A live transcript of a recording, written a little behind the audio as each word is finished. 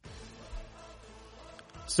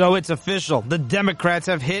So it's official. The Democrats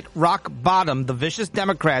have hit rock bottom. The vicious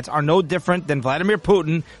Democrats are no different than Vladimir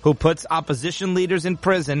Putin, who puts opposition leaders in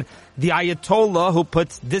prison, the Ayatollah, who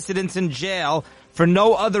puts dissidents in jail for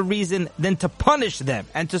no other reason than to punish them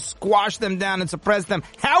and to squash them down and suppress them.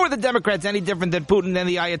 How are the Democrats any different than Putin and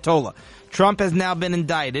the Ayatollah? Trump has now been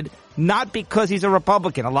indicted, not because he's a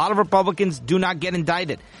Republican. A lot of Republicans do not get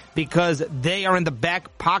indicted because they are in the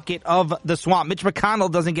back pocket of the swamp. Mitch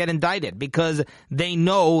McConnell doesn't get indicted because they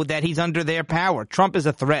know that he's under their power. Trump is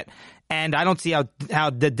a threat. And I don't see how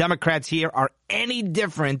the Democrats here are any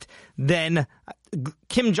different than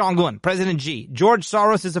Kim Jong-un, President Xi. George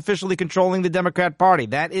Soros is officially controlling the Democrat Party.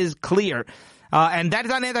 That is clear. And that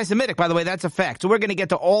is not anti-Semitic, by the way. That's a fact. So we're going to get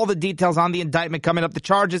to all the details on the indictment coming up. The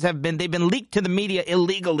charges they've been leaked to the media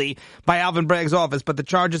illegally by Alvin Bragg's office, but the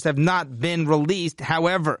charges have not been released.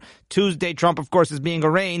 However, Tuesday, Trump, of course, is being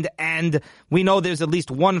arraigned, and we know there's at least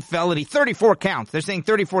one felony, 34 counts. They're saying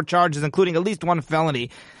 34 charges, including at least one felony.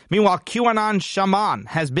 Meanwhile, Qanon Shaman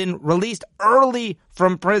has been released early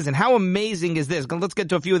from prison. How amazing is this? Let's get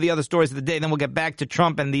to a few of the other stories of the day, then we'll get back to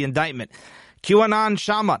Trump and the indictment. Qanon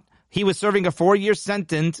Shaman. He was serving a 4-year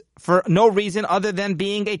sentence for no reason other than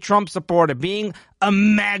being a Trump supporter, being a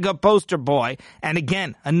MAGA poster boy. And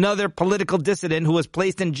again, another political dissident who was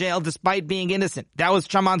placed in jail despite being innocent. That was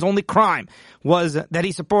Shaman's only crime, was that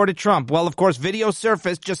he supported Trump. Well, of course, video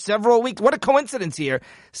surfaced just several weeks. What a coincidence here.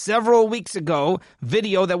 Several weeks ago,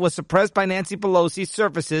 video that was suppressed by Nancy Pelosi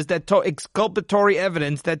surfaces that exculpatory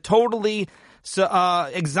evidence that totally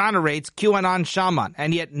exonerates Qanon Shaman.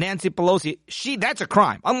 And yet Nancy Pelosi, that's a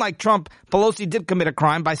crime. Unlike Trump, Pelosi did commit a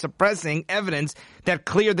crime by suppressing evidence that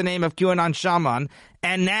cleared the name of Qanon Shaman.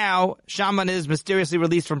 And now Shaman is mysteriously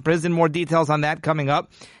released from prison. More details on that coming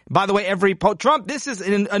up. By the way, Trump, this is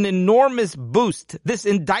an enormous boost. This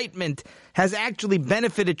indictment has actually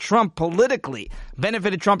benefited Trump politically,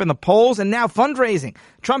 benefited Trump in the polls, and now fundraising.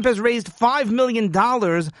 Trump has raised $5 million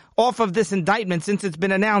off of this indictment since it's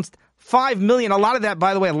been announced. $5 million. A lot of that,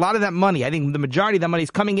 by the way, a lot of that money, I think the majority of that money is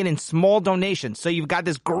coming in small donations. So you've got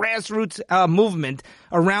this grassroots movement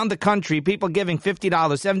around the country, people giving $50,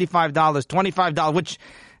 $75, $25, which,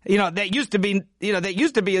 that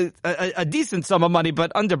used to be a decent sum of money.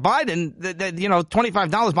 But under Biden,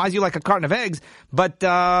 $25 buys you like a carton of eggs. But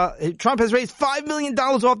Trump has raised $5 million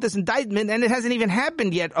off this indictment, and it hasn't even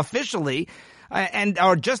happened yet officially,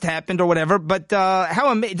 or just happened or whatever. But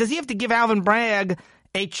does he have to give Alvin Bragg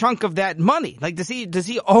a chunk of that money? Like, does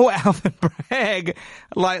he owe Alvin Bragg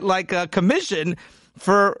like a commission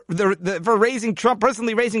for raising Trump,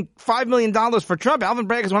 personally raising $5 million for Trump? Alvin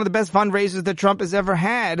Bragg is one of the best fundraisers that Trump has ever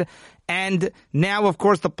had. And now, of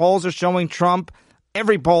course, the polls are showing Trump.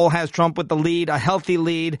 Every poll has Trump with the lead, a healthy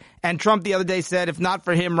lead. And Trump the other day said, if not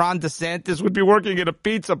for him, Ron DeSantis would be working in a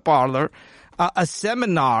pizza parlor. A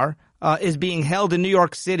seminar is being held in New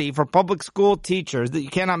York City for public school teachers. That you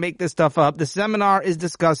cannot make this stuff up. The seminar is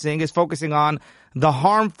focusing on the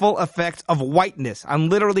harmful effects of whiteness. I'm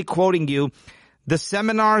literally quoting you. The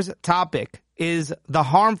seminar's topic is the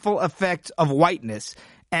harmful effects of whiteness.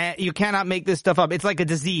 And you cannot make this stuff up. It's like a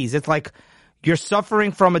disease. It's like you're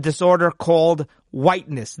suffering from a disorder called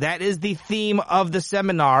whiteness. That is the theme of the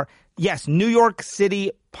seminar. Yes, New York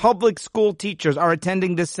City public school teachers are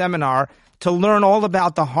attending this seminar to learn all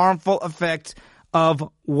about the harmful effects of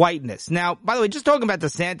whiteness. Now, by the way, just talking about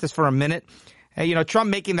DeSantis for a minute, Trump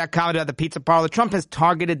making that comment about the pizza parlor, Trump has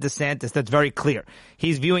targeted DeSantis. That's very clear.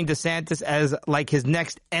 He's viewing DeSantis as like his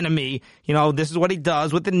next enemy. This is what he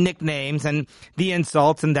does with the nicknames and the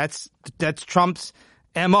insults, and that's Trump's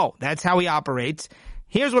MO. That's how he operates.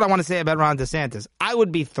 Here's what I want to say about Ron DeSantis. I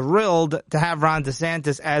would be thrilled to have Ron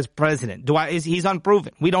DeSantis as president. He's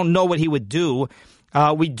unproven. We don't know what he would do.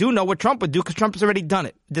 We do know what Trump would do because Trump has already done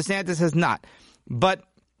it. DeSantis has not. But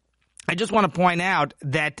I just want to point out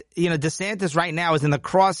that, DeSantis right now is in the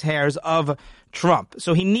crosshairs of Trump.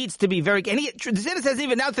 So he needs to be DeSantis hasn't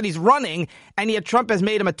even announced that he's running, and yet Trump has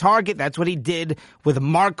made him a target. That's what he did with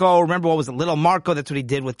Marco. Remember what was it, Little Marco? That's what he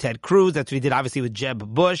did with Ted Cruz. That's what he did, obviously, with Jeb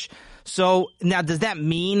Bush. So now does that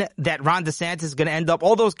mean that Ron DeSantis is going to end up,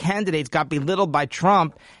 all those candidates got belittled by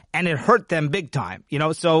Trump, and it hurt them big time,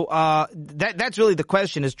 So that's really the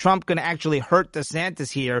question. Is Trump going to actually hurt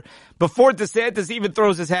DeSantis here before DeSantis even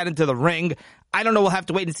throws his hat into the ring? I don't know. We'll have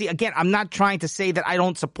to wait and see. Again, I'm not trying to say that I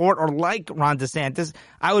don't support or like Ron DeSantis.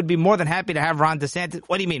 I would be more than happy to have Ron DeSantis.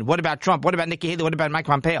 What do you mean? What about Trump? What about Nikki Haley? What about Mike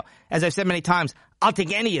Pompeo? As I've said many times, I'll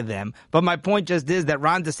take any of them. But my point just is that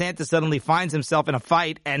Ron DeSantis suddenly finds himself in a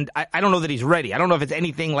fight, and I don't know that he's ready. I don't know if it's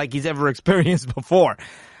anything like he's ever experienced before.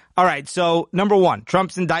 All right, so number one,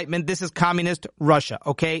 Trump's indictment, this is communist Russia,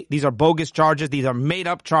 okay? These are bogus charges. These are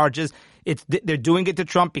made-up charges. They're doing it to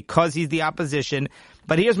Trump because he's the opposition.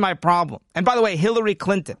 But here's my problem. And by the way, Hillary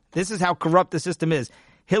Clinton, this is how corrupt the system is.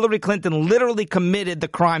 Hillary Clinton literally committed the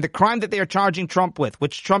crime that they are charging Trump with,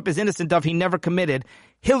 which Trump is innocent of. He never committed.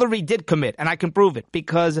 Hillary did commit, and I can prove it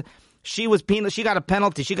because she got a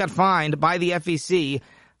penalty. She got fined by the FEC.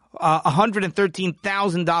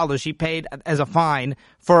 $113,000 she paid as a fine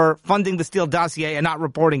for funding the Steele dossier and not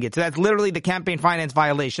reporting it. So that's literally the campaign finance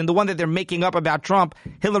violation. The one that they're making up about Trump,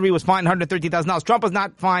 Hillary was fined $113,000. Trump was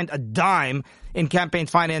not fined a dime in campaign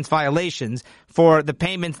finance violations for the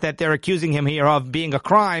payments that they're accusing him here of being a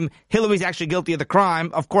crime. Hillary's actually guilty of the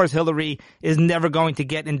crime. Of course, Hillary is never going to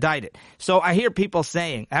get indicted. So I hear people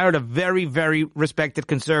saying, I heard a very, very respected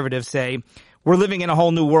conservative say, we're living in a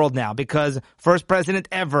whole new world now because first president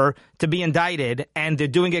ever to be indicted, and they're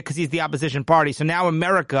doing it because he's the opposition party. So now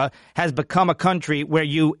America has become a country where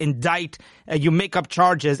you indict, you make up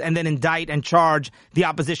charges and then indict and charge the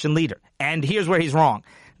opposition leader. And here's where he's wrong.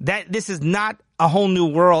 This is not a whole new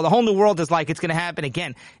world. A whole new world is like it's going to happen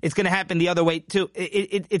again. It's going to happen the other way too.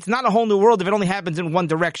 It's not a whole new world if it only happens in one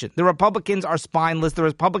direction. The Republicans are spineless. The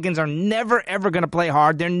Republicans are never ever going to play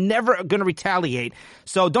hard. They're never going to retaliate.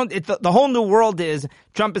 So the whole new world is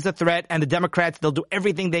Trump is a threat, and the Democrats, they'll do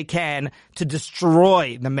everything they can to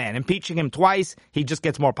destroy the man. Impeaching him twice, he just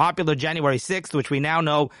gets more popular. January 6th, which we now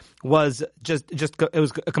know was it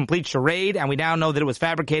was a complete charade, and we now know that it was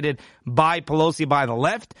fabricated by Pelosi, by the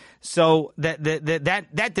left. So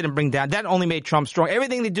that didn't bring down. That only made Trump strong.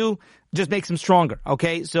 Everything they do just makes him stronger.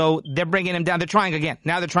 Okay, so they're bringing him down. They're trying again.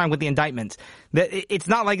 Now they're trying with the indictments. It's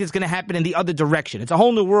not like it's going to happen in the other direction. It's a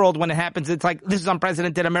whole new world when it happens. It's like this is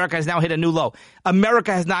unprecedented. America has now hit a new low.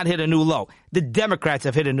 America has not hit a new low. The Democrats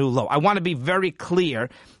have hit a new low. I want to be very clear.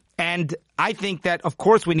 And I think that, of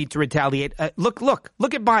course, we need to retaliate. Look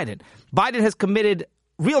at Biden. Biden has committed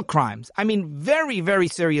real crimes. I mean, very, very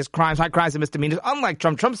serious crimes, high crimes and misdemeanors. Unlike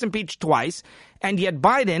Trump, Trump's impeached twice, and yet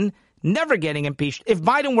Biden never getting impeached. If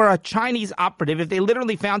Biden were a Chinese operative, if they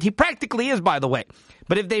literally found, he practically is, by the way,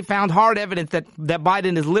 but if they found hard evidence that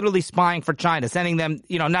Biden is literally spying for China, sending them,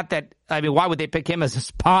 why would they pick him as a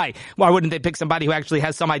spy? Why wouldn't they pick somebody who actually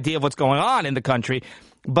has some idea of what's going on in the country?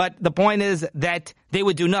 But the point is that they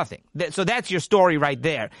would do nothing. So that's your story right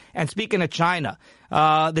there. And speaking of China,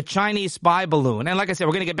 the Chinese spy balloon, and like I said,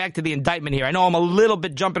 we're going to get back to the indictment here. I know I'm a little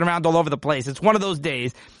bit jumping around all over the place. It's one of those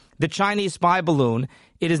days. The Chinese spy balloon,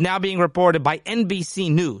 it is now being reported by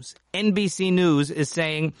NBC News. NBC News is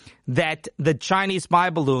saying that the Chinese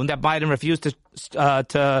spy balloon that Biden refused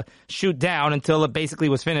to shoot down until it basically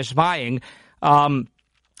was finished spying,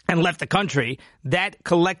 and left the country, that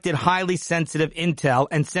collected highly sensitive intel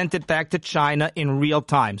and sent it back to China in real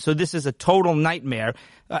time. So this is a total nightmare.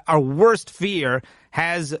 Our worst fear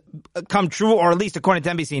has come true, or at least according to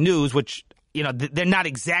NBC News, which, they're not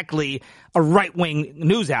exactly a right-wing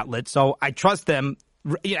news outlet. So I trust them.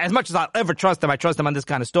 As much as I'll ever trust them, I trust them on this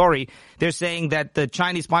kind of story. They're saying that the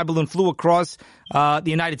Chinese spy balloon flew across the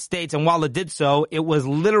United States, and while it did so, it was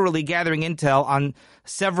literally gathering intel on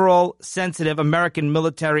several sensitive American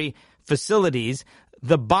military facilities.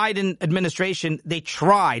 The Biden administration, they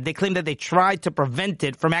claimed that they tried to prevent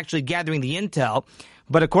it from actually gathering the intel.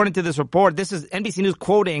 But according to this report, this is NBC News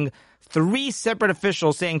quoting 3 separate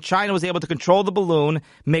officials saying China was able to control the balloon,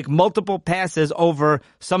 make multiple passes over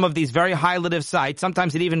some of these very highlighted sites.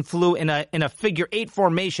 Sometimes it even flew in a figure 8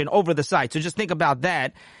 formation over the site. So just think about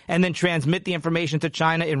that, and then transmit the information to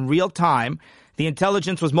China in real time. The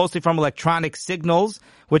intelligence was mostly from electronic signals,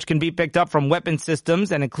 which can be picked up from weapon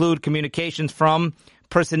systems and include communications from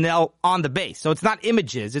personnel on the base. So it's not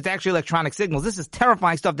images, it's actually electronic signals. This is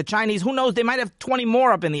terrifying stuff. The Chinese, who knows, they might have 20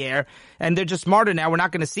 more up in the air, and they're just smarter now. We're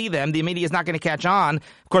not going to see them. The media is not going to catch on.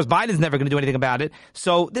 Of course, Biden's never going to do anything about it.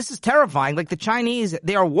 So this is terrifying. Like the Chinese,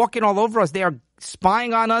 they are walking all over us. They are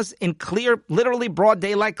spying on us in clear, literally broad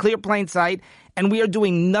daylight, clear plain sight, and we are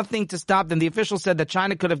doing nothing to stop them. The officials said that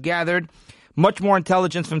China could have gathered much more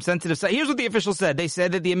intelligence from sensitive sites. Here's what the officials said. They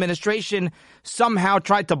said that the administration somehow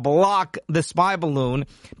tried to block the spy balloon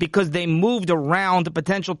because they moved around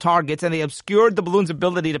potential targets and they obscured the balloon's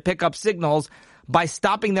ability to pick up signals by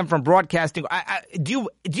stopping them from broadcasting. Do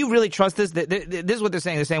you really trust this? This is what they're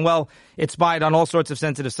saying. They're saying, well, it spied on all sorts of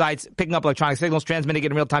sensitive sites, picking up electronic signals, transmitting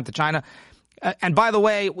it in real time to China. And by the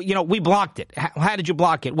way, we blocked it. How did you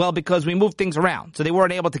block it? Well, because we moved things around, so they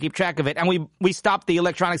weren't able to keep track of it, and we stopped the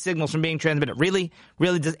electronic signals from being transmitted. Really?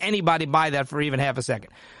 Really? Does anybody buy that for even half a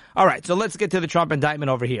second? All right, so let's get to the Trump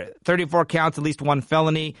indictment over here. 34 counts, at least one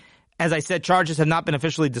felony. As I said, charges have not been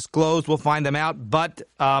officially disclosed. We'll find them out. But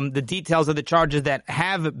the details of the charges that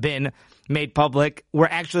have been made public were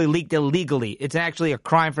actually leaked illegally. It's actually a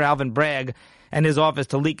crime for Alvin Bragg and his office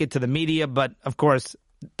to leak it to the media. But, of course,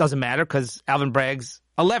 it doesn't matter because Alvin Bragg's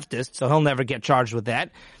a leftist, so he'll never get charged with that.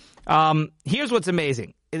 Here's what's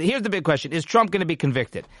amazing. Here's the big question. Is Trump going to be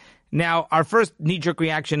convicted? Now, our first knee-jerk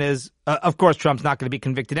reaction is, of course, Trump's not going to be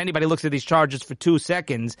convicted. Anybody who looks at these charges for 2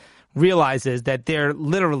 seconds realizes that they're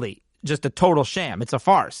literally just a total sham. It's a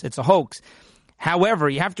farce. It's a hoax. However,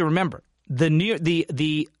 you have to remember,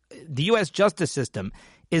 the U.S. justice system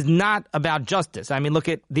is not about justice. I mean, look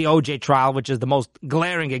at the O.J. trial, which is the most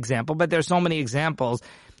glaring example, but there's so many examples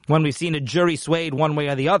when we've seen a jury swayed one way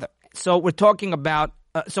or the other. So we're talking about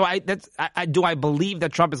do I believe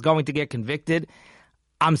that Trump is going to get convicted?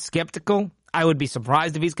 I'm skeptical. I would be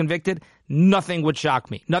surprised if he's convicted. Nothing would shock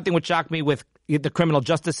me. Nothing would shock me with the criminal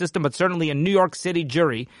justice system, but certainly a New York City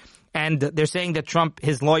jury. And they're saying that Trump,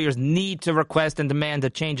 his lawyers need to request and demand a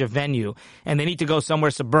change of venue, and they need to go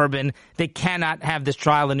somewhere suburban. They cannot have this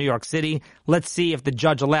trial in New York City. Let's see if the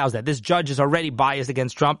judge allows that. This judge is already biased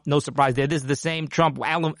against Trump. No surprise there. This is the same Trump,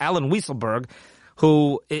 Alan Weisselberg,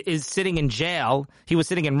 who is sitting in jail. He was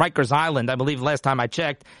sitting in Rikers Island, I believe, last time I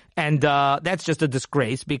checked. And that's just a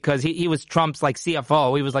disgrace because he was Trump's like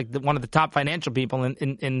CFO. He was like one of the top financial people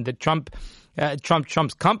in the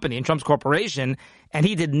Trump's company and Trump's corporation. And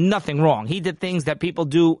he did nothing wrong. He did things that people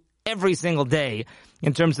do every single day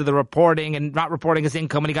in terms of the reporting and not reporting his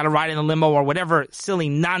income, and he got a ride in a limo or whatever silly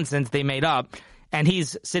nonsense they made up. And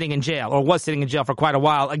he's sitting in jail, or was sitting in jail for quite a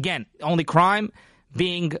while. Again, only crime,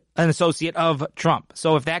 being an associate of Trump.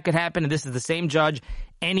 So if that could happen, and this is the same judge,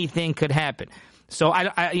 anything could happen. So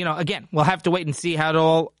again, we'll have to wait and see how it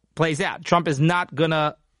all plays out. Trump is not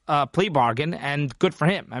gonna plea bargain, and good for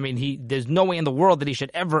him. I mean, there's no way in the world that he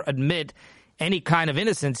should ever admit any kind of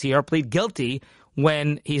innocence here or plead guilty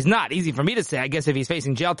when he's not. Easy for me to say. I guess if he's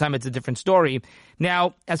facing jail time, it's a different story.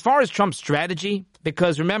 Now, as far as Trump's strategy,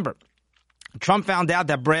 because remember, Trump found out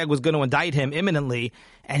that Bragg was going to indict him imminently,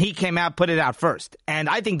 and he came out, put it out first. And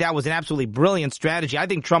I think that was an absolutely brilliant strategy. I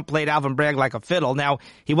think Trump played Alvin Bragg like a fiddle. Now,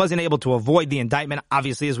 he wasn't able to avoid the indictment,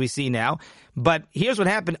 obviously, as we see now. But here's what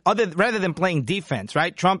happened. Rather than playing defense,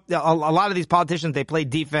 right? Trump, a lot of these politicians, they play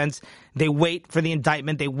defense. They wait for the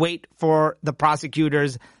indictment. They wait for the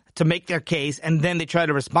prosecutors to make their case, and then they try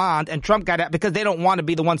to respond. And Trump got out because they don't want to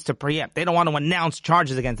be the ones to preempt. They don't want to announce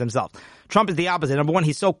charges against themselves. Trump is the opposite. Number one,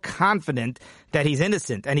 he's so confident that he's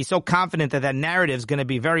innocent, and he's so confident that that narrative is going to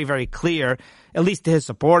be very, very clear, at least to his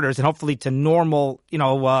supporters, and hopefully to normal,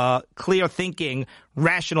 clear thinking,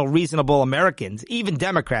 rational, reasonable Americans, even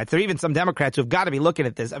Democrats. There are even some Democrats who've got to be looking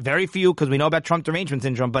at this. Very few, because we know about Trump derangement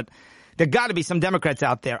syndrome, but there got to be some Democrats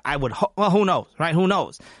out there. Well, who knows, right? Who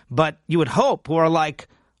knows? But you would hope, who are like,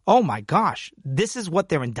 oh my gosh, this is what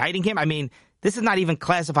they're indicting him? I mean, this is not even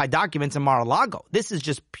classified documents in Mar-a-Lago. This is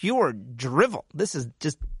just pure drivel. This is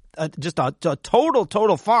just a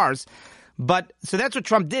total farce. But so that's what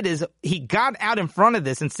Trump did, is he got out in front of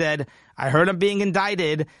this and said, I heard him being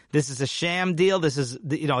indicted. This is a sham deal. This is, a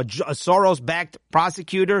Soros-backed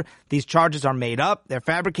prosecutor. These charges are made up. They're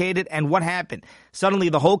fabricated. And what happened? Suddenly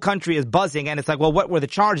the whole country is buzzing, and it's like, well, what were the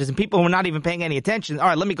charges? And people who are not even paying any attention, all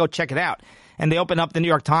right, let me go check it out. And they open up the New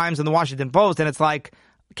York Times and the Washington Post, and it's like,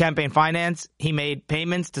 campaign finance, he made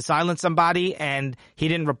payments to silence somebody, and he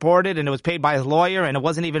didn't report it, and it was paid by his lawyer, and it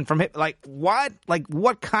wasn't even from him. Like, what? Like,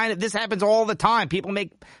 what kind of – this happens all the time. People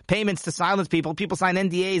make payments to silence people. People sign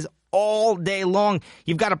NDAs all day long.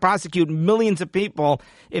 You've got to prosecute millions of people.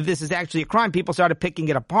 If this is actually a crime, people started picking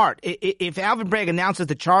it apart. If Alvin Bragg announces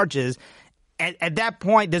the charges – at that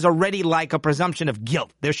point, there's already like a presumption of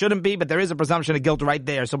guilt. There shouldn't be, but there is a presumption of guilt right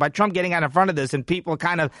there. So by Trump getting out in front of this, and people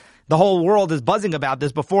the whole world is buzzing about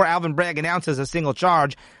this before Alvin Bragg announces a single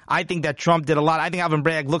charge, I think that Trump did a lot. I think Alvin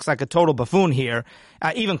Bragg looks like a total buffoon here.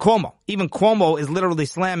 Even Cuomo is literally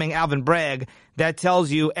slamming Alvin Bragg. That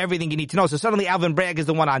tells you everything you need to know. So suddenly Alvin Bragg is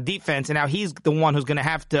the one on defense, and now he's the one who's going to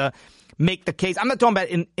have to make the case. I'm not talking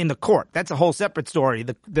about in the court. That's a whole separate story,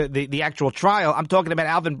 the actual trial. I'm talking about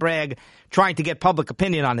Alvin Bragg trying to get public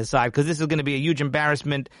opinion on his side, because this is going to be a huge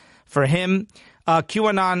embarrassment for him.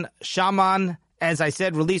 Qanon Shaman, as I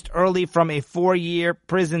said, released early from a 4-year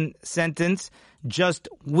prison sentence just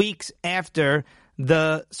weeks after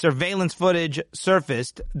the surveillance footage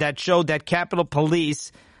surfaced that showed that Capitol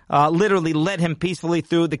Police literally led him peacefully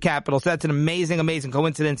through the Capitol. So that's an amazing, amazing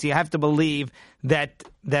coincidence. You have to believe that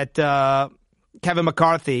Kevin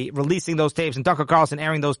McCarthy releasing those tapes and Tucker Carlson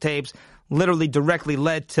airing those tapes literally directly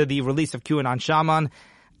led to the release of Qanon Shaman.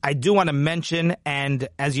 I do want to mention, and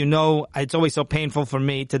as you know, it's always so painful for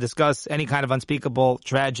me to discuss any kind of unspeakable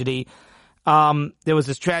tragedy. There was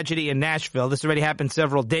this tragedy in Nashville. This already happened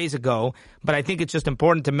several days ago, but I think it's just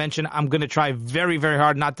important to mention. I'm going to try very, very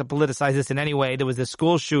hard not to politicize this in any way. There was this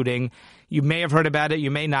school shooting. You may have heard about it. You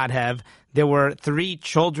may not have. There were 3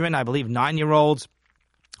 children, I believe 9-year-olds,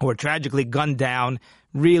 who were tragically gunned down.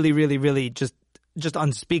 Really, really, really just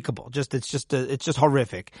unspeakable. It's just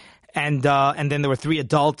horrific. And then there were 3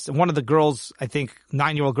 adults. One of the girls, I think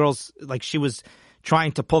 9-year-old girls, like she was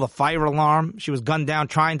trying to pull the fire alarm. She was gunned down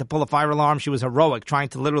trying to pull the fire alarm. She was heroic, trying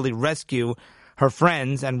to literally rescue her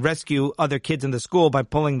friends and rescue other kids in the school by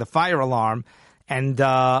pulling the fire alarm, and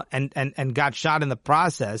got shot in the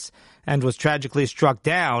process and was tragically struck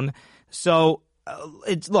down. So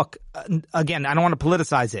again, I don't want to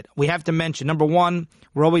politicize it. We have to mention, number one,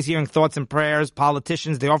 we're always hearing thoughts and prayers.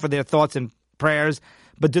 Politicians, they offer their thoughts and prayers,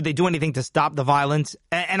 but do they do anything to stop the violence?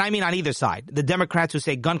 And I mean on either side. The Democrats who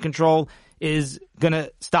say gun control is going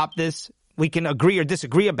to stop this, we can agree or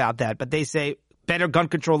disagree about that, but they say better gun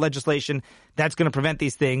control legislation, that's going to prevent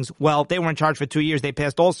these things. Well, they were in charge for 2 years. They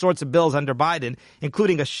passed all sorts of bills under Biden,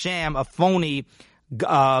 including a phony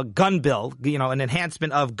gun bill, an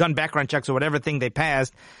enhancement of gun background checks or whatever thing they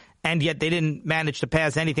passed. And yet they didn't manage to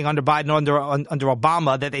pass anything under Biden or under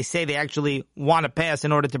Obama that they say they actually want to pass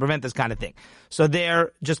in order to prevent this kind of thing. So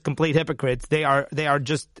they're just complete hypocrites. They are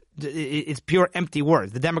just, it's pure empty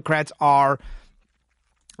words. The Democrats are,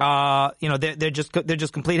 they're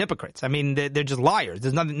just complete hypocrites. I mean, they're just liars.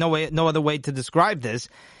 There's no other way to describe this.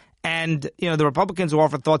 And, the Republicans who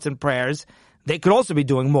offer thoughts and prayers, they could also be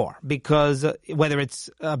doing more, because whether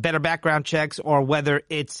it's better background checks or whether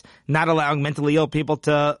it's not allowing mentally ill people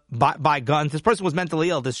to buy guns. This person was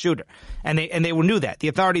mentally ill, this shooter, and they knew that. The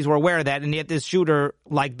authorities were aware of that, and yet this shooter,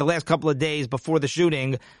 like the last couple of days before the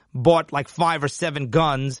shooting, bought like 5 or 7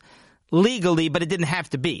 guns legally, but it didn't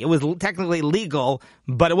have to be. It was technically legal,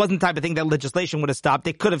 but it wasn't the type of thing that legislation would have stopped.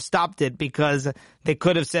 They could have stopped it because they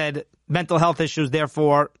could have said mental health issues,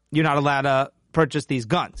 therefore you're not allowed to purchase these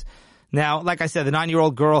guns. Now, like I said, the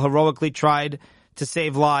 9-year-old girl heroically tried to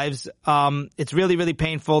save lives. It's really, really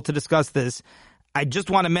painful to discuss this. I just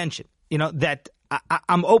want to mention, that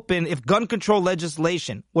I'm open. If gun control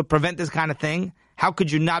legislation would prevent this kind of thing, how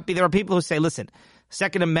could you not be? There are people who say, listen,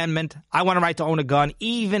 Second Amendment, I want a right to own a gun,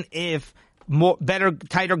 even if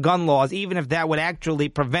tighter gun laws, even if that would actually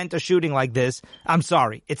prevent a shooting like this. I'm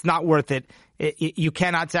sorry. It's not worth it. You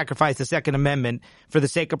cannot sacrifice the Second Amendment for the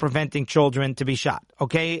sake of preventing children to be shot.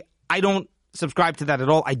 Okay? I don't subscribe to that at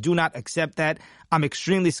all. I do not accept that. I'm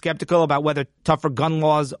extremely skeptical about whether tougher gun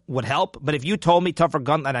laws would help. But if you told me tougher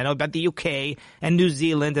gun, and I know about the UK and New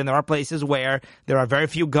Zealand, and there are places where there are very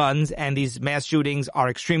few guns and these mass shootings are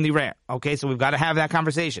extremely rare. Okay, so we've got to have that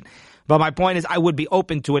conversation. But my point is, I would be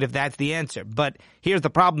open to it if that's the answer. But here's the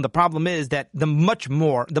problem. The problem is that the much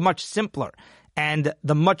simpler and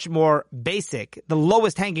the much more basic, the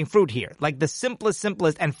lowest hanging fruit here, like the simplest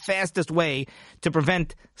and fastest way to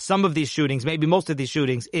prevent some of these shootings, maybe most of these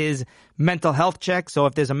shootings, is mental health checks. So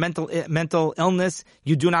if there's a mental illness,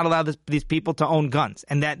 you do not allow these people to own guns.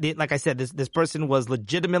 And that, like I said, this person was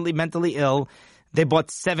legitimately mentally ill. They bought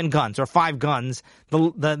 7 guns or 5 guns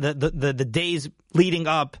the days leading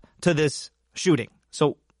up to this shooting.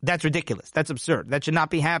 So that's ridiculous. That's absurd. That should not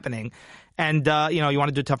be happening. And, you want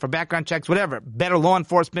to do tougher background checks, whatever. Better law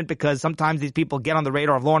enforcement, because sometimes these people get on the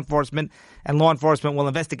radar of law enforcement and law enforcement will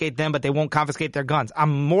investigate them, but they won't confiscate their guns.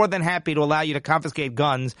 I'm more than happy to allow you to confiscate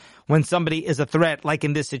guns when somebody is a threat, like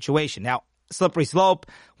in this situation. Now, slippery slope.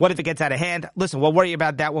 What if it gets out of hand? Listen, we'll worry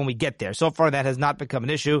about that when we get there. So far, that has not become an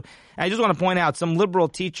issue. And I just want to point out, some liberal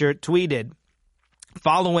teacher tweeted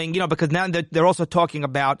following, because now they're also talking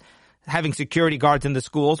about having security guards in the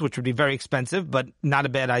schools, which would be very expensive, but not a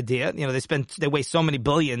bad idea. They waste so many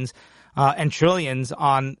billions and trillions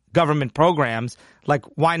on government programs. Like,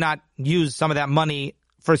 why not use some of that money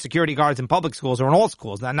for security guards in public schools or in all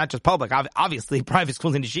schools? Not just public. Obviously, private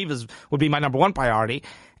schools and yeshivas would be my number one priority.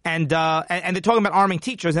 And they're talking about arming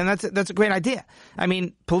teachers, and that's a great idea. I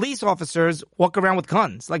mean, police officers walk around with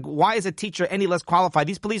guns. Like, why is a teacher any less qualified?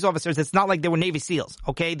 These police officers, it's not like they were Navy SEALs,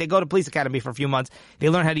 okay? They go to police academy for a few months. They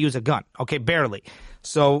learn how to use a gun, okay? Barely.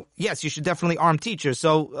 So, yes, you should definitely arm teachers.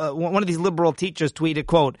 So, one of these liberal teachers tweeted,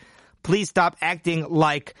 quote, "Please stop acting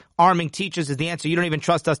like arming teachers is the answer. You don't even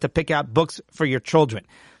trust us to pick out books for your children."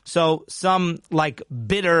 So, some,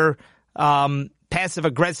 bitter,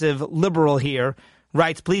 passive-aggressive liberal here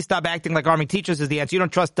writes, "Please stop acting like arming teachers is the answer. You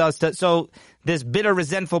don't trust us to..." So this bitter,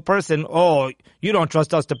 resentful person, "Oh, you don't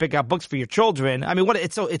trust us to pick out books for your children." I mean,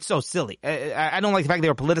 it's so silly. I don't like the fact they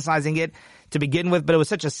were politicizing it to begin with, but it was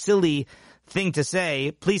such a silly thing to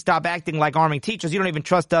say. Please stop acting like arming teachers. You don't even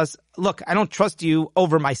trust us. Look, I don't trust you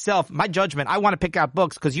over myself. My judgment, I want to pick out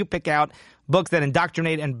books because you pick out books that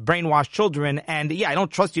indoctrinate and brainwash children. And yeah, I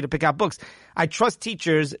don't trust you to pick out books. I trust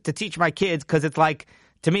teachers to teach my kids because it's like,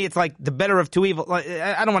 to me, it's like the better of two evils.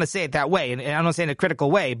 I don't want to say it that way, and I don't say it in a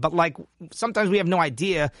critical way, but like sometimes we have no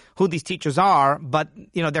idea who these teachers are, but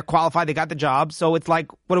you know they're qualified, they got the job, so it's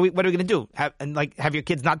like, what are we going to do? Have your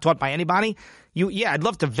kids not taught by anybody? I'd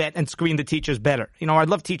love to vet and screen the teachers better. You know, I'd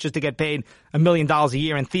love teachers to get paid $1 million a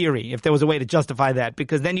year in theory, if there was a way to justify that,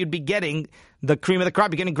 because then you'd be getting the cream of the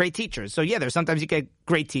crop. You're getting great teachers. So yeah, there's sometimes you get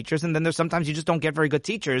great teachers, and then there's sometimes you just don't get very good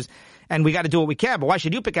teachers, and we got to do what we can. But why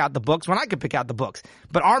should you pick out the books when I could pick out the books?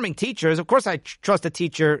 But arming teachers, of course, I trust a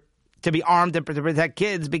teacher to be armed and to protect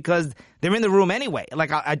kids because they're in the room anyway.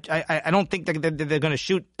 Like I don't think they're going to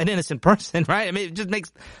shoot an innocent person, right? I mean, it just makes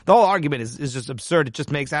the whole argument is just absurd. It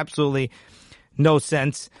just makes absolutely no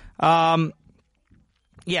sense.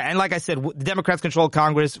 Yeah, and like I said, the Democrats controlled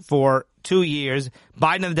Congress for 2 years.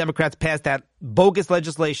 Biden and the Democrats passed that bogus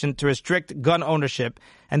legislation to restrict gun ownership,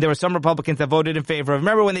 and there were some Republicans that voted in favor.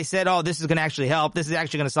 Remember when they said, oh, this is going to actually help, this is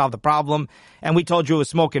actually going to solve the problem, and we told you it was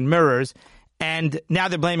smoke and mirrors, and now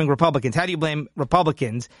they're blaming Republicans. How do you blame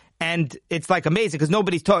Republicans? And it's like amazing because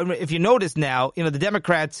nobody's talking. If you notice now, you know, the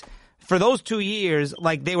Democrats, for those 2 years,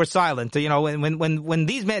 like they were silent. You know, when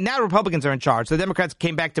these men, now Republicans are in charge. So the Democrats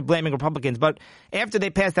came back to blaming Republicans. But after they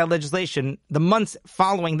passed that legislation, the months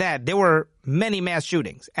following that, there were many mass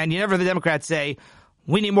shootings. And you never heard the Democrats say,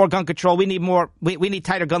 we need more gun control. We need more, we need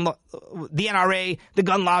tighter gun law. The NRA, the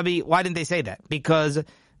gun lobby. Why didn't they say that? Because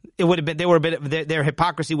it would have been, they were a bit, their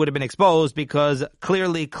hypocrisy would have been exposed because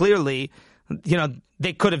clearly, you know,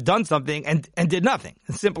 they could have done something and did nothing.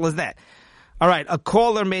 As simple as that. All right, a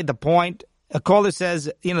caller made the point. A caller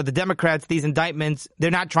says, you know, the Democrats, these indictments,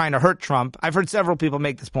 they're not trying to hurt Trump. I've heard several people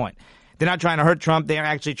make this point. They're not trying to hurt Trump. They're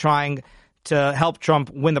actually trying to help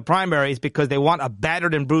Trump win the primaries because they want a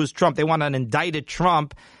battered and bruised Trump. They want an indicted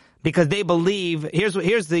Trump because they believe, here's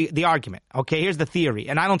the argument, okay? Here's the theory.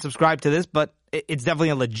 And I don't subscribe to this, but it's definitely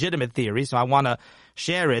a legitimate theory, so I want to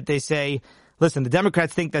share it. They say, listen, the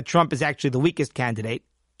Democrats think that Trump is actually the weakest candidate,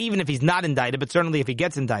 even if he's not indicted, but certainly if he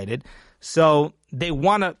gets indicted. So they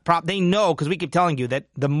want to they know, because we keep telling you that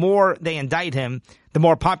the more they indict him, the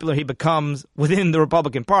more popular he becomes within the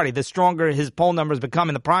Republican Party, the stronger his poll numbers become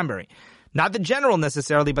in the primary. Not the general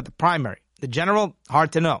necessarily, but the primary. The general,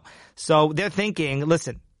 hard to know. So they're thinking,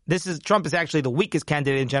 listen, Trump is actually the weakest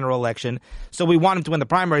candidate in general election, so we want him to win the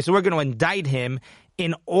primary, so we're going to indict him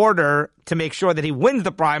in order to make sure that he wins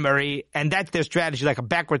the primary, and that's their strategy, like a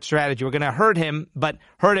backward strategy. We're going to hurt him, but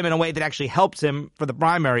hurt him in a way that actually helps him for the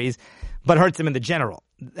primaries, but hurts him in the general.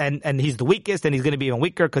 And he's the weakest, and he's going to be even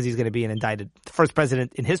weaker because he's going to be an indicted, first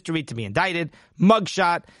president in history to be indicted,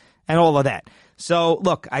 mugshot, and all of that. So,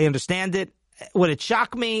 look, I understand it. Would it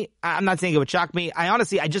shock me? I'm not saying it would shock me.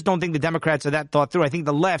 I just don't think the Democrats are that thought through. I think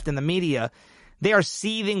the left and the media, they are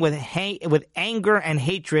seething with anger and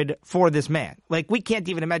hatred for this man. Like, we can't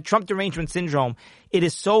even imagine Trump derangement syndrome. It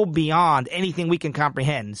is so beyond anything we can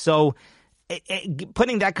comprehend. So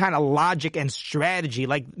putting that kind of logic and strategy,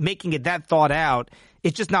 like making it that thought out,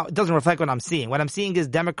 it doesn't reflect what I'm seeing. What I'm seeing is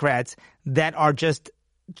Democrats that are just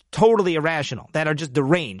totally irrational, that are just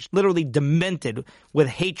deranged, literally demented with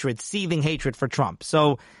hatred, seething hatred for Trump.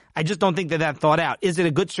 So I just don't think that thought out. Is it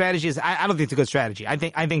a good strategy? I don't think it's a good strategy. I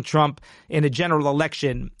think Trump in a general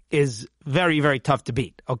election is very, very tough to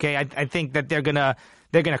beat. Okay, I think that they're gonna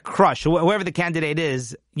crush whoever the candidate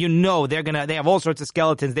is. You know, they have all sorts of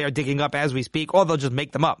skeletons they are digging up as we speak, or they'll just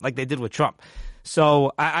make them up like they did with Trump.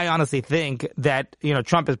 So I honestly think that, you know,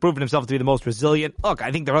 Trump has proven himself to be the most resilient. Look,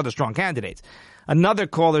 I think there are other strong candidates. Another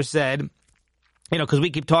caller said, you know, because we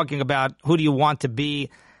keep talking about who do you want to be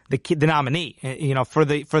the nominee, you know, for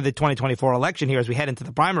the 2024 election here as we head into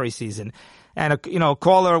the primary season. And, a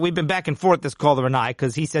caller, we've been back and forth, this caller and I,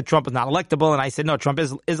 because he said Trump is not electable. And I said, no, Trump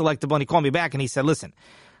is electable. And he called me back and he said, listen,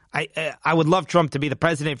 I would love Trump to be the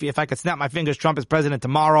president. If I could snap my fingers, Trump is president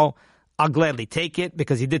tomorrow, I'll gladly take it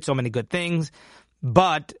because he did so many good things.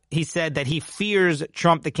 But he said that he fears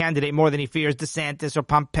Trump, the candidate, more than he fears DeSantis or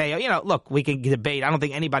Pompeo. You know, look, we can debate. I don't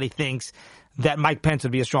think anybody thinks that Mike Pence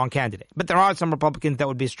would be a strong candidate. But there are some Republicans that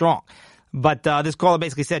would be strong. But this caller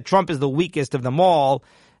basically said Trump is the weakest of them all.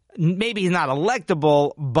 Maybe he's not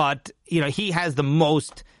electable, but, you know, he has the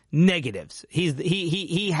most negatives.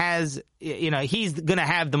 He has, you know, he's going to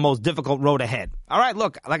have the most difficult road ahead. All right,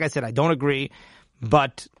 look, like I said, I don't agree.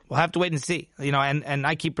 But we'll have to wait and see, you know, and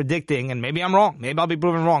I keep predicting, and maybe I'm wrong. Maybe I'll be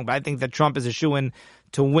proven wrong, but I think that Trump is a shoo-in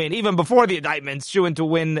to win, even before the indictments, shoo-in to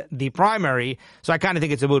win the primary. So I kind of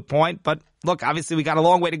think it's a moot point. But look, obviously we got a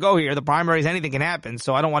long way to go here. The primaries, anything can happen.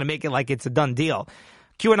 So I don't want to make it like it's a done deal.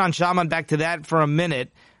 Qanon Shaman, back to that for a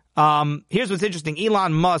minute. Here's what's interesting.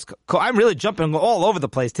 Elon Musk, I'm really jumping all over the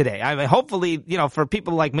place today. I mean, hopefully, for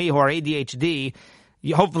people like me who are ADHD,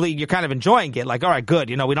 hopefully you're kind of enjoying it. Like, all right, good.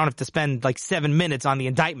 We don't have to spend like 7 minutes on the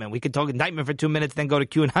indictment. We could talk indictment for 2 minutes, then go to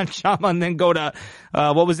Qanon Shaman, then go to,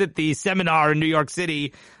 the seminar in New York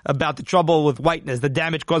City about the trouble with whiteness, the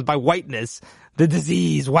damage caused by whiteness, the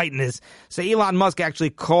disease, whiteness. So Elon Musk actually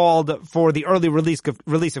called for the early release of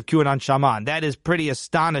Qanon Shaman. That is pretty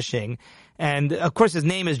astonishing. And of course, his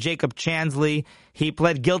name is Jacob Chansley. He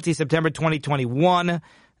pled guilty September 2021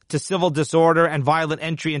 to civil disorder and violent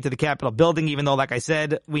entry into the Capitol building, even though, like I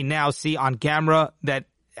said, we now see on camera that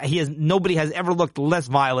nobody has ever looked less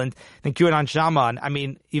violent than Qanon Shaman. I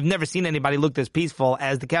mean, you've never seen anybody look this peaceful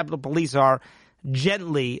as the Capitol Police are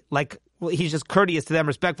gently, he's just courteous to them,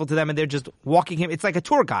 respectful to them, and they're just walking him. It's like a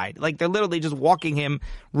tour guide. Like, they're literally just walking him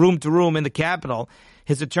room to room in the Capitol.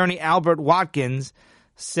 His attorney, Albert Watkins,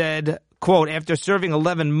 said, quote, after serving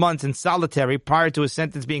 11 months in solitary prior to his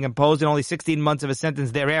sentence being imposed and only 16 months of his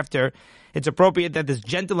sentence thereafter, it's appropriate that this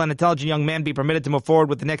gentle and intelligent young man be permitted to move forward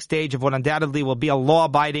with the next stage of what undoubtedly will be a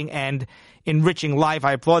law-abiding and enriching life.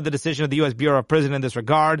 I applaud the decision of the U.S. Bureau of Prisons in this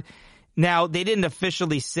regard. Now, they didn't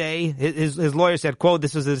officially say, his lawyer said, quote,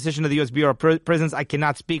 this was a decision of the U.S. Bureau of Prisons. I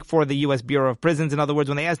cannot speak for the U.S. Bureau of Prisons. In other words,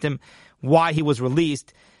 when they asked him why he was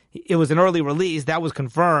released, it was an early release. That was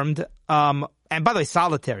confirmed. And by the way,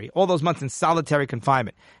 solitary. All those months in solitary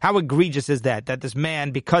confinement. How egregious is that? That this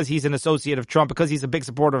man, because he's an associate of Trump, because he's a big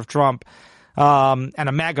supporter of Trump, and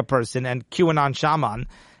a MAGA person, and Qanon Shaman.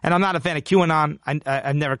 And I'm not a fan of QAnon.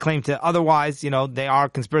 I've never claimed to otherwise. They are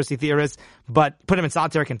conspiracy theorists. But put him in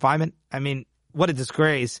solitary confinement? I mean, what a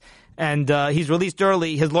disgrace. And he's released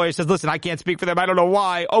early. His lawyer says, listen, I can't speak for them. I don't know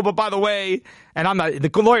why. Oh, but by the way, and the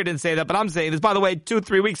lawyer didn't say that, but I'm saying this. By the way,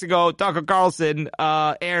 2-3 weeks ago, Tucker Carlson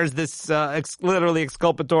airs this literally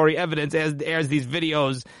exculpatory evidence, airs these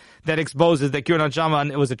videos that exposes that Qanon Shaman,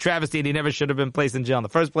 it was a travesty and he never should have been placed in jail in the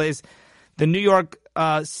first place. The New York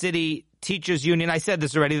City Teachers Union, I said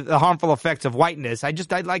this already, the harmful effects of whiteness. I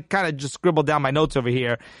kind of just scribbled down my notes over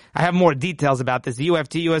here. I have more details about this. The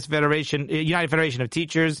UFT, United Federation of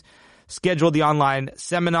Teachers, scheduled the online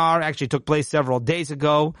seminar, actually took place several days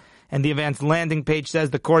ago, and the event's landing page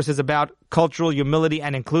says the course is about cultural humility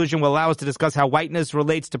and inclusion, will allow us to discuss how whiteness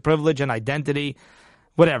relates to privilege and identity.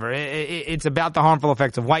 Whatever. It's about the harmful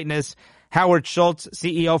effects of whiteness. Howard Schultz,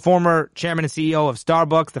 CEO, former chairman and CEO of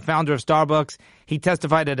Starbucks, the founder of Starbucks, he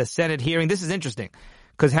testified at a Senate hearing. This is interesting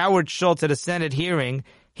because Howard Schultz at a Senate hearing,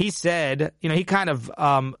 he said, he kind of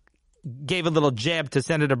gave a little jab to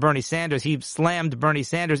Senator Bernie Sanders. He slammed Bernie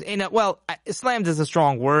Sanders slammed is a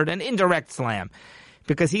strong word, an indirect slam,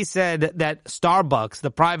 because he said that Starbucks,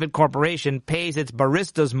 the private corporation, pays its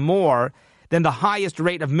baristas more than the highest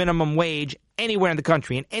rate of minimum wage anywhere in the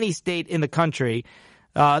country, in any state in the country.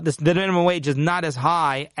 The minimum wage is not as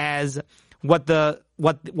high as what the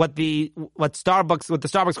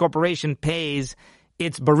Starbucks Corporation pays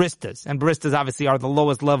its baristas, and baristas obviously are the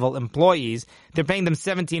lowest level employees. They're paying them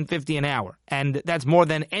 $17.50 an hour, and that's more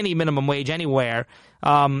than any minimum wage anywhere,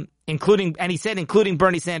 including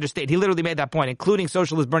Bernie Sanders' state. He literally made that point, including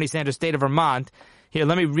socialist Bernie Sanders' state of Vermont. Here,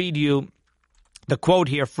 let me read you the quote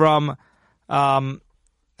here from. I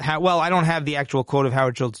don't have the actual quote of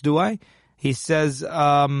Howard Schultz, do I? He says,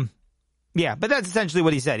 but that's essentially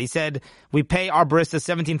what he said. He said, we pay our baristas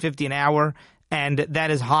 $17.50 an hour, and that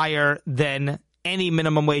is higher than any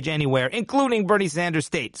minimum wage anywhere, including Bernie Sanders'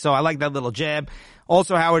 state. So I like that little jab.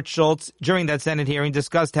 Also, Howard Schultz, during that Senate hearing,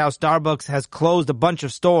 discussed how Starbucks has closed a bunch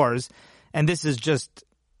of stores, and this is just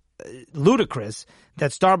ludicrous that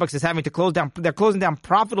Starbucks is having to close down. They're closing down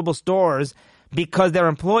profitable stores because their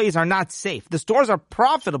employees are not safe. The stores are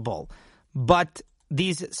profitable, but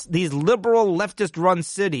these liberal leftist-run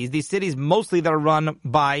cities, these cities mostly that are run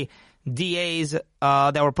by DAs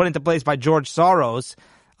that were put into place by George Soros,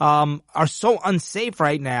 are so unsafe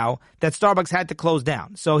right now that Starbucks had to close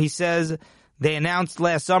down. So he says they announced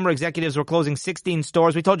last summer executives were closing 16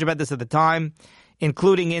 stores. We told you about this at the time,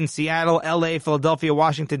 including in Seattle, L.A., Philadelphia,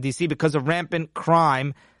 Washington, D.C., because of rampant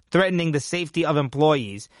crime threatening the safety of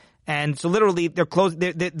employees. And so literally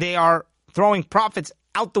they are throwing profits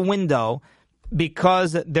out the window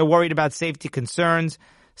because they're worried about safety concerns.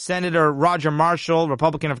 Senator Roger Marshall,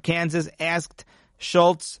 Republican of Kansas, asked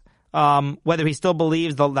Schultz whether he still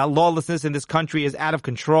believes that lawlessness in this country is out of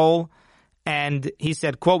control. And he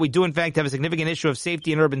said, quote, we do in fact have a significant issue of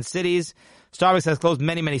safety in urban cities. Starbucks has closed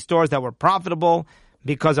many, many stores that were profitable.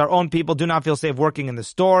 because our own people do not feel safe working in the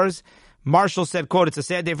stores. Marshall said, quote, "It's a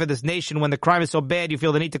sad day for this nation when the crime is so bad you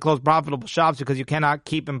feel the need to close profitable shops because you cannot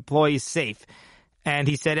keep employees safe." And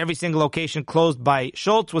he said every single location closed by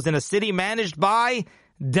Schultz was in a city managed by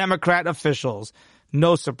Democrat officials.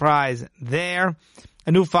 No surprise there.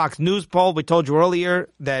 A new Fox News poll. We told you earlier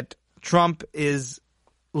that Trump is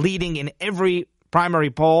leading in every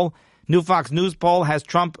primary poll. New Fox News poll has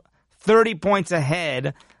Trump 30 points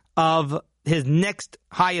ahead of his next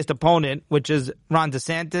highest opponent, which is Ron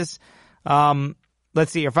DeSantis.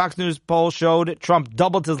 Let's see here. Fox News poll showed Trump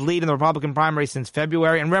doubled his lead in the Republican primary since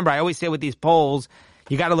February. And remember, I always say with these polls,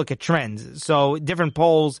 you got to look at trends. So different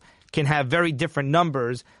polls can have very different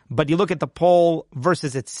numbers, but you look at the poll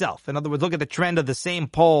versus itself. In other words, look at the trend of the same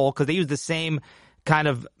poll because they use the same kind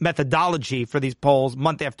of methodology for these polls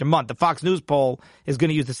month after month. The Fox News poll is going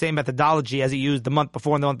to use the same methodology as it used the month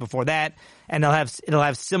before and the month before that, and it'll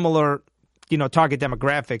have similar, target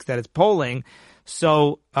demographics that it's polling.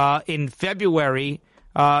 So in February,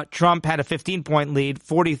 Trump had a 15-point lead,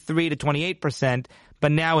 43 to 28%.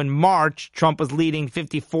 But now in March, Trump was leading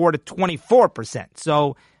 54 to 24%.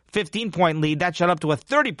 So 15-point lead, that shot up to a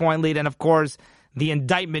 30-point lead. And, of course, the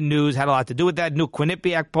indictment news had a lot to do with that. New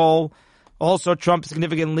Quinnipiac poll, also Trump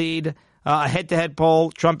significant lead. A head-to-head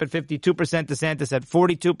poll, Trump at 52%, DeSantis at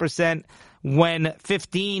 42%. When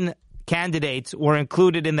 15 candidates were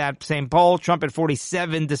included in that same poll, Trump at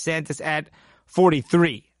 47, DeSantis at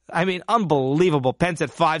 43. I mean, unbelievable. Pence at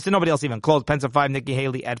 5, so nobody else even close. Pence at 5, Nikki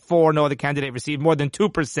Haley at 4. No other candidate received more than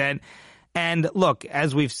 2%. And look,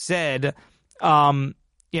 as we've said, we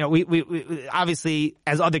obviously,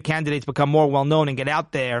 as other candidates become more well-known and get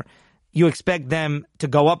out there, you expect them to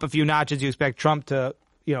go up a few notches. You expect Trump to,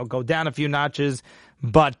 go down a few notches.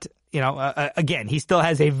 But, again, he still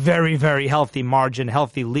has a very, very healthy margin,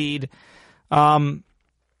 healthy lead.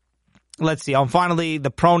 Let's see. Finally,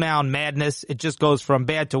 the pronoun madness. It just goes from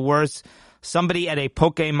bad to worse. Somebody at a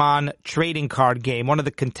Pokemon trading card game, one of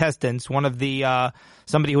the contestants, somebody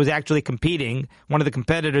who was actually competing, one of the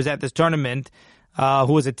competitors at this tournament,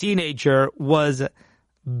 who was a teenager, was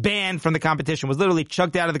banned from the competition, was literally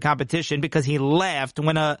chucked out of the competition because he laughed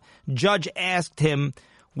when a judge asked him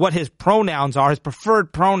what his pronouns are, his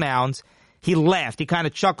preferred pronouns. He laughed. He kind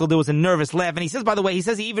of chuckled. There was a nervous laugh. And he says, by the way,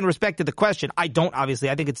 he even respected the question. I don't, obviously.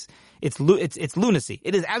 I think it's lunacy.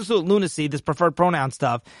 It is absolute lunacy, this preferred pronoun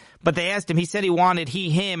stuff. But they asked him, he said he wanted he,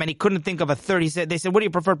 him, and he couldn't think of a third. They said, what are your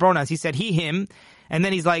preferred pronouns? He said he, him. And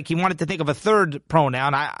then he's like, he wanted to think of a third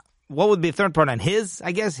pronoun. What would be a third pronoun? His,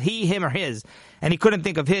 I guess? He, him, or his. And he couldn't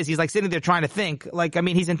think of his. He's like sitting there trying to think.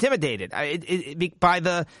 He's intimidated by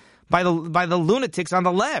the lunatics on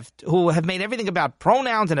the left who have made everything about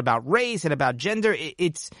pronouns and about race and about gender.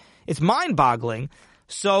 It's mind-boggling.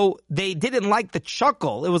 So they didn't like the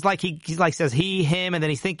chuckle. It was like he says he, him, and then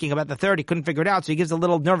he's thinking about the third. He couldn't figure it out, so he gives a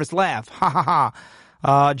little nervous laugh. Ha ha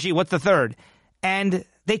ha. Gee, what's the third? And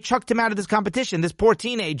they chucked him out of this competition. This poor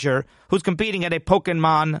teenager who's competing at a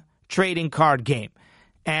Pokemon trading card game,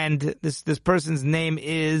 and this person's name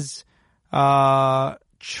is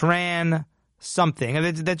Tran something,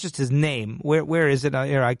 and that's just his name. Where is it?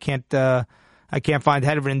 Here, I can't find. I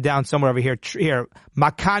had it written down somewhere over here. Here,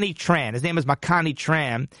 Makani Tran. His name is Makani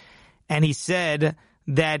Tran, and he said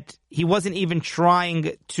that he wasn't even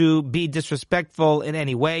trying to be disrespectful in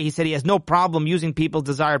any way. He said he has no problem using people's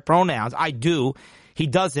desired pronouns. I do. He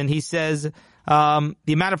doesn't. He says, the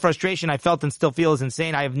amount of frustration I felt and still feel is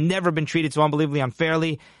insane. I have never been treated so unbelievably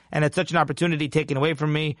unfairly and had such an opportunity taken away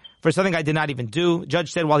from me for something I did not even do.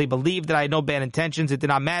 Judge said while he believed that I had no bad intentions, it did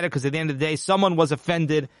not matter because at the end of the day, someone was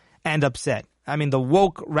offended and upset. I mean, the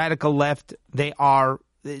woke radical left, there are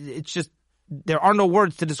no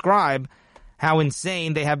words to describe how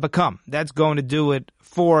insane they have become. That's going to do it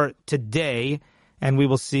for today, and we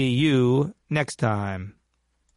will see you next time.